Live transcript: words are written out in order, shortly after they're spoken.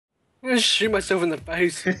I'm gonna shoot myself in the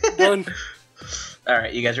face. Done.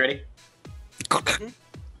 Alright, you guys ready?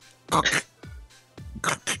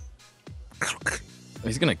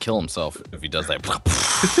 He's gonna kill himself if he does that.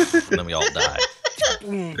 And then we all die.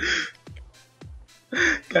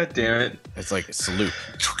 God damn it. It's like salute.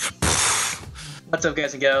 What's up,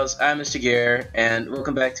 guys and gals? I'm Mr. Gear, and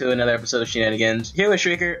welcome back to another episode of Shenanigans. Here with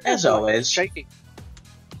Shrieker, as always. Shaking.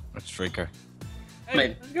 It's Shrieker.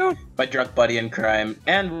 Hey, how's it going? My drunk buddy in crime.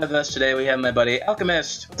 And with us today, we have my buddy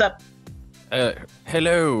Alchemist. What's up?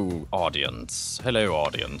 Hello, audience. Hello,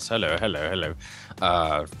 audience. Hello.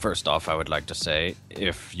 First off, I would like to say,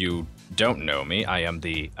 if you don't know me, I am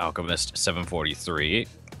the Alchemist 743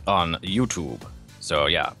 on YouTube. So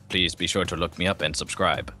yeah, please be sure to look me up and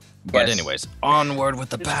subscribe. But Yes. anyways, onward with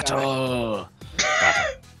the battle.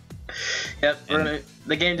 Yep,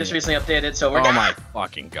 the game just recently updated, so we're Oh my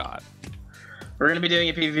fucking god. We're gonna be doing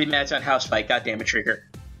a PvP match on House Fight. God damn it, Shrieker.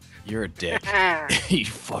 You're a dick. You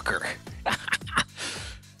fucker. I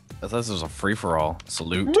thought this was a free-for-all.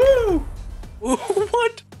 Salute. Woo!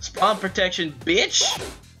 What? Spawn protection, bitch!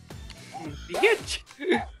 Bitch.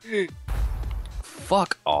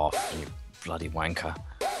 Fuck off, you bloody wanker.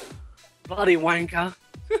 Bloody wanker.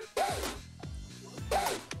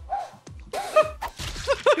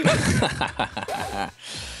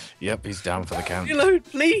 Yep, he's down for the count. Reload,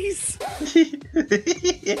 please.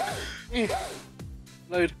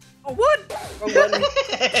 Load. Oh, what? Wrong button.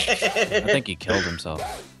 I think he killed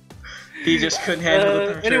himself. He just couldn't handle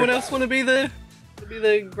the pressure. Anyone else want to be the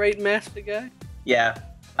great master guy? Yeah,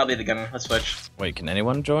 I'll be the gunner. Let's switch. Wait, can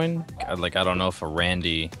anyone join? Like, I don't know if a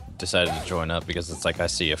Randy decided to join up because it's like I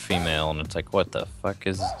see a female and it's like, what the fuck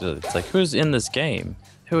is? It's like, who's in this game?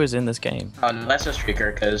 Who is in this game? Oh, no, that's just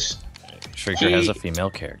Shrieker, because Shrieker has a female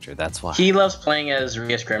character. That's why. he loves playing as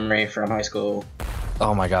Rias Cremery from high school.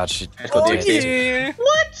 Oh my god, she. High school Oh DxD. yeah.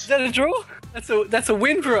 What? Is that a draw? That's a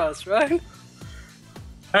win for us, right?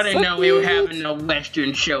 I didn't Fuck know we were you. having a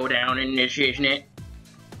Western showdown in this, isn't it?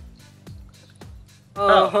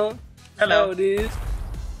 Uh-huh. Hello. So it is.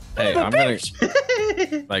 Hey, Oh, I'm gonna.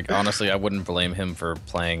 Like, honestly, I wouldn't blame him for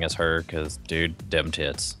playing as her, because, dude, dem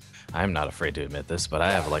tits. I'm not afraid to admit this, but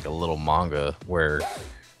I have, like, a little manga where,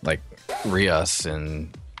 like, Rias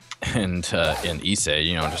and Issei,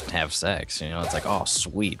 you know, just have sex. You know, it's like, oh,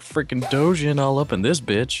 sweet. Freaking Dojin all up in this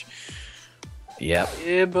bitch. Yep.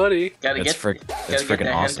 Yeah, buddy. Gotta It's get freaking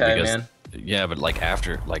that awesome hentai, because man. yeah, but like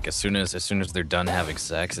after, like as soon as they're done having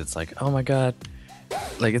sex, it's like, oh my god,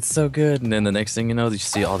 like it's so good. And then the next thing you know, you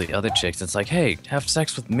see all the other chicks. It's like, hey, have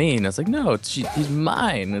sex with me, and it's like, no, he's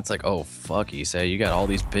mine. And it's like, oh fuck, you say you got all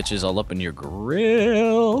these bitches all up in your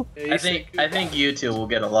grill. Yeah, I think you two will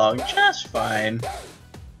get along just fine.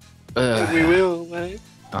 we will, man.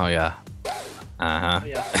 Oh yeah. Oh,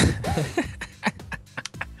 yeah.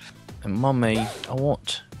 Mommy, I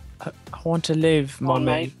want to live, Come on,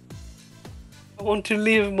 mommy. mate. I want to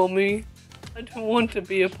live, mommy. I don't want to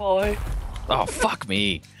be a pie. Oh fuck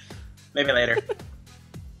me. Maybe later.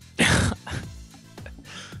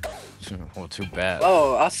 Well, too bad.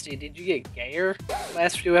 Oh, Usty, did you get gayer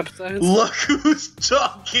last few episodes? Look who's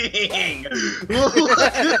talking! Look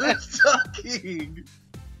who's talking!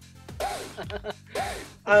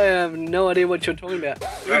 I have no idea what you're talking about.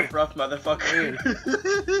 Rough motherfucker.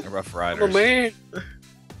 The Rough Oh Riders. man.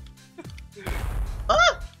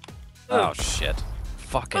 Ah! Oh shit.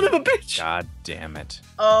 Fucking. Son of a bitch. God damn it.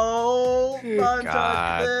 Oh, God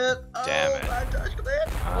untouched it. damn it. Untouched it.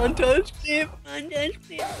 Untouched him. Untouched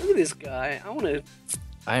him. Look at this guy. I want to.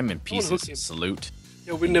 I am in hook pieces. him. Salute.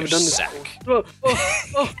 Yo, we've never Your done this sack. before.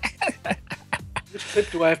 Oh. Which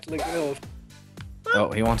clip do I have to let go of?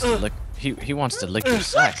 Oh, he wants to lick. He wants to lick your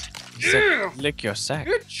sack. He said, lick your sack.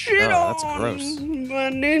 Good shit Oh, that's on, gross.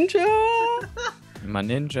 my ninja. My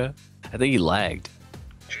ninja. I think he lagged.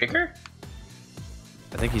 Trigger?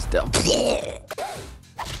 I think he's dead.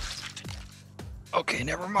 Okay,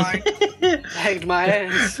 never mind. Hacked my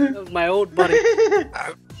ass. That was my old buddy.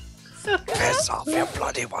 Piss off, you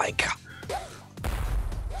bloody wanker.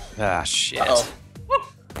 Ah, shit. Uh-oh.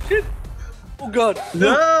 Oh, shit. Oh god.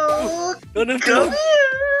 No! Don't have Come to.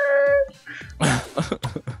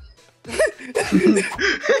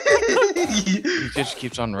 He just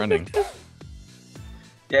keeps on running.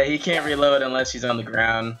 Yeah, he can't reload unless he's on the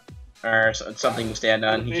ground or something to stand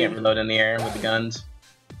on. He can't reload in the air with the guns.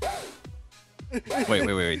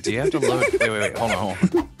 Wait. Do you have to load? Wait. Hold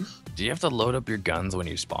on. Do you have to load up your guns when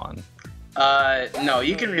you spawn? No,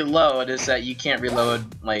 you can reload. Is that you can't reload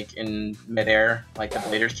like in midair like the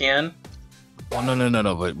bladers can. Well,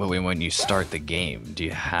 no. But when you start the game, do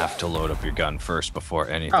you have to load up your gun first before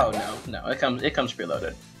anything? Oh no, it comes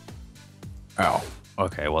preloaded. Oh,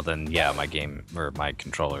 Okay, well then, yeah, my game or my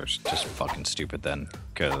controller's just fucking stupid then,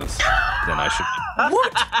 because then I should.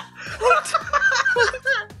 What?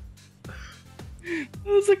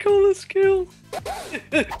 That was the coolest kill.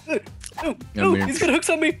 No, he's got hooks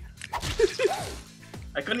on me.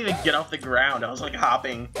 I couldn't even get off the ground. I was like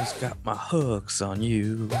hopping. He's got my hooks on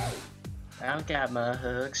you. I've got my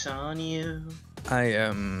hooks on you. I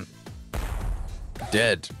am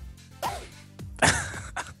dead.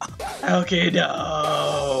 Okay,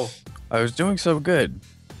 no. I was doing so good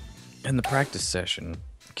in the practice session,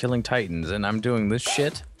 killing titans, and I'm doing this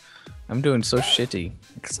shit. I'm doing so shitty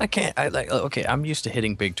because I can't. Okay, I'm used to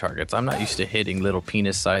hitting big targets. I'm not used to hitting little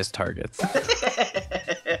penis-sized targets.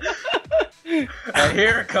 And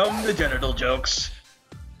here come the genital jokes.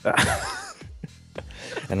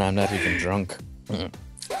 And I'm not even drunk.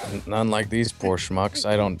 Unlike these poor schmucks,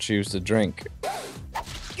 I don't choose to drink.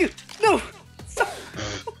 No.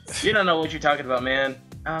 You don't know what you're talking about, man.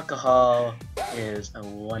 Alcohol is a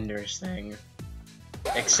wondrous thing.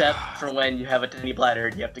 Except for when you have a tiny bladder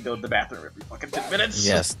and you have to go to the bathroom every fucking 10 minutes.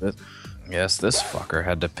 Yes, this fucker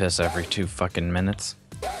had to piss every 2 fucking minutes.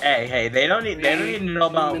 Hey, they don't need to know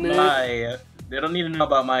about my. They don't need to know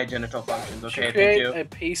about my genital functions, okay? Thank you. Create a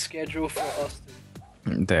pay schedule for Austin.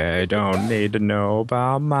 They don't need to know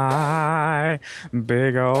about my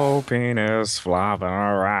big old penis flopping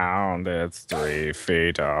around. It's 3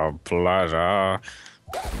 feet of pleasure.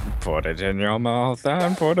 Put it in your mouth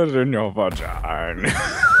and put it in your vagina.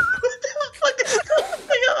 What the fuck is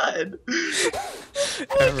going on?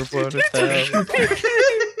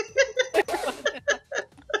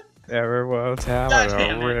 Everybody's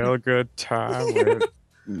having a real good time.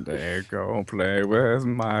 They go play with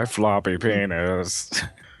my floppy penis.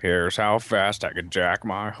 Here's how fast I can jack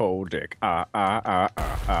my whole dick. Fuck.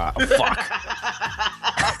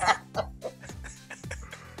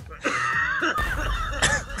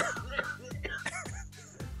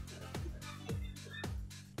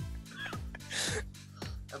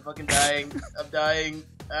 I'm fucking dying. I'm dying.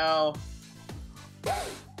 Ow.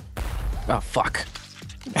 Oh, fuck.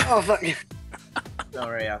 Oh fuck. Don't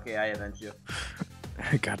worry, okay, I avenge you.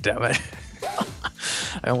 God damn it.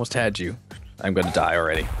 I almost had you. I'm gonna die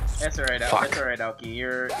already. That's alright, Fuck. that's alright, Aoki.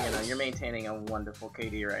 You're maintaining a wonderful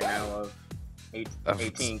KD right now of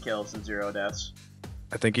 18 kills and 0 deaths.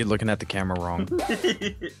 I think you're looking at the camera wrong.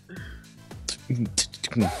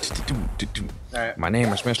 Alright. My name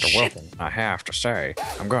is Mr. Wilson. I have to say,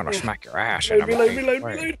 I'm gonna smack your ass in a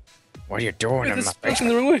Reload. What are you doing in This my is facing basement?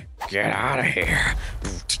 the wrong way. Get out of here!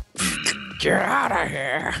 Get out of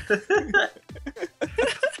here!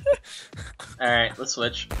 Alright, let's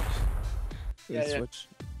switch. Yeah. Switch.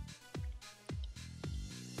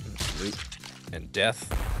 Sleep and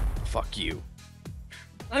death. Fuck you.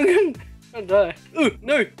 I'm gonna die. Ooh,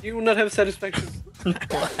 no, you will not have satisfaction.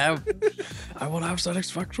 I will have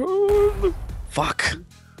satisfaction. Fuck.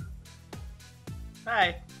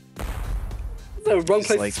 Hi. Is that the wrong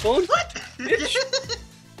place like- to spawn? What? Bitch.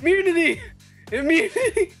 Immunity!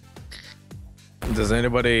 Does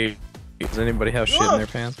anybody have shit in their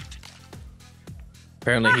pants?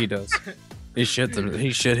 Apparently he does. He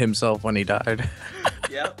shit himself when he died.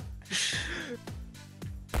 Yep.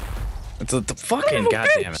 It's the fucking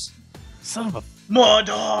goddamn it. Son of a.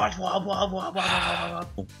 Mordor! Wah, wah, wah, wah, wah,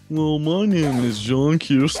 wah. Well, my name is John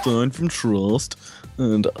Kirstein from Trust,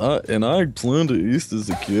 and I plan to ace this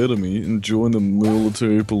academy and join the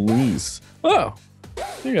military police. Oh,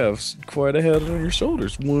 you have quite a head on your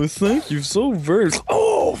shoulders. Well, thank you so very much.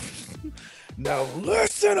 Oh, now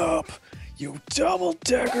listen up, you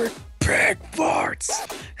double-decker pig farts.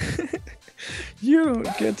 You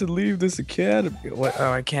don't get to leave this academy. What?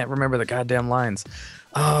 Oh, I can't remember the goddamn lines.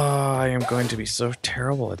 Oh, I am going to be so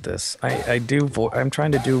terrible at this. I'm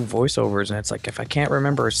trying to do voiceovers, and it's like if I can't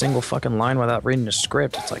remember a single fucking line without reading the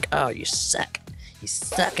script, it's like, oh, you suck. You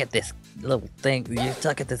suck at this little thing. You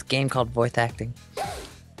suck at this game called voice acting.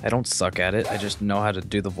 I don't suck at it. I just know how to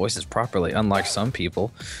do the voices properly, unlike some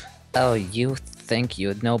people. Oh, you think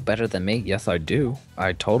you know better than me? Yes, I do.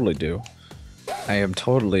 I totally do. I am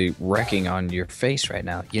totally wrecking on your face right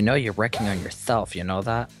now. You know you're wrecking on yourself. You know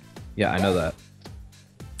that? Yeah, I know that.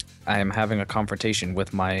 I am having a confrontation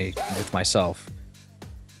with myself.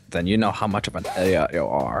 Then you know how much of an idiot you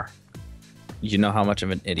are. You know how much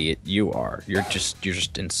of an idiot you are. You're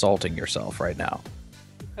just insulting yourself right now.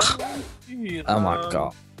 Oh my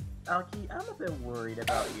god. Aoki, I'm a bit worried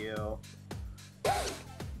about you.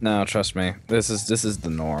 No, trust me. This is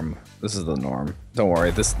the norm. This is the norm. Don't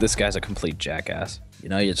worry. This guy's a complete jackass. You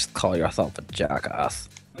know, you just call yourself a jackass.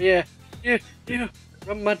 Yeah.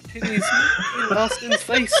 Rub my titties in Austin's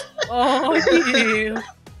face. Oh, yeah.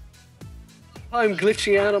 I'm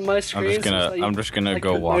glitching out on my screen. I'm just gonna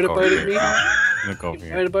go walk over motorboating here. me. I'm gonna go over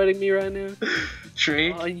here. Motorboating me right now.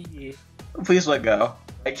 Tree, Oh yeah. please let go.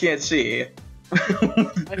 I can't see.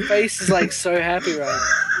 My face is like so happy right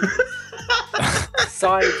now.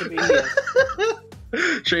 Excited to be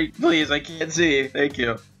here. Tree, please, I can't see. Thank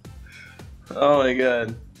you. Oh my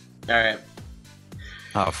god. Alright.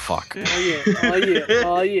 Oh fuck. Oh yeah. Oh yeah.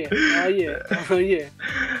 Oh yeah. Oh yeah. Oh yeah.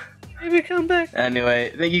 Maybe come back.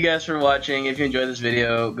 Anyway, thank you guys for watching. If you enjoyed this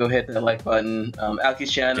video, go hit that like button.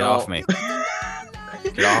 Alki's channel. Get off me.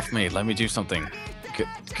 Get off me. Let me do something. Get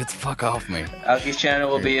the fuck off me. Alki's channel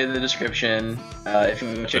will be in the description. If you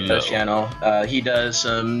want to check out his channel. He does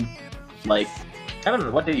some, like, I don't know,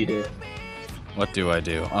 what do you do? What do I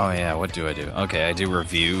do? Oh yeah, what do I do? Okay, I do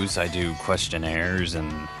reviews, I do questionnaires,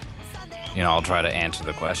 and you know, I'll try to answer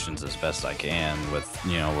the questions as best I can with,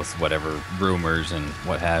 you know, with whatever rumors and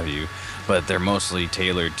what have you. But they're mostly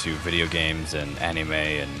tailored to video games and anime,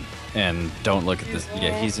 and don't look at this.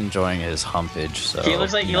 Yeah, he's enjoying his humpage. So He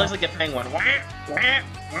looks like a penguin.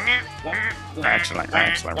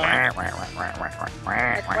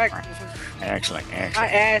 Actually. My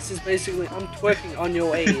ass is basically I'm twerking on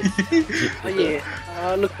your ass. Oh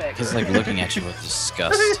yeah. Look back. He's like looking at you with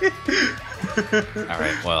disgust.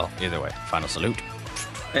 Alright, well, either way, final salute.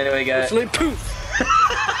 Anyway, guys. Salute poof.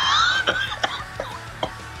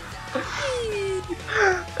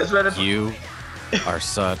 It's been a You are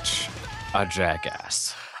such a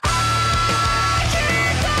jackass.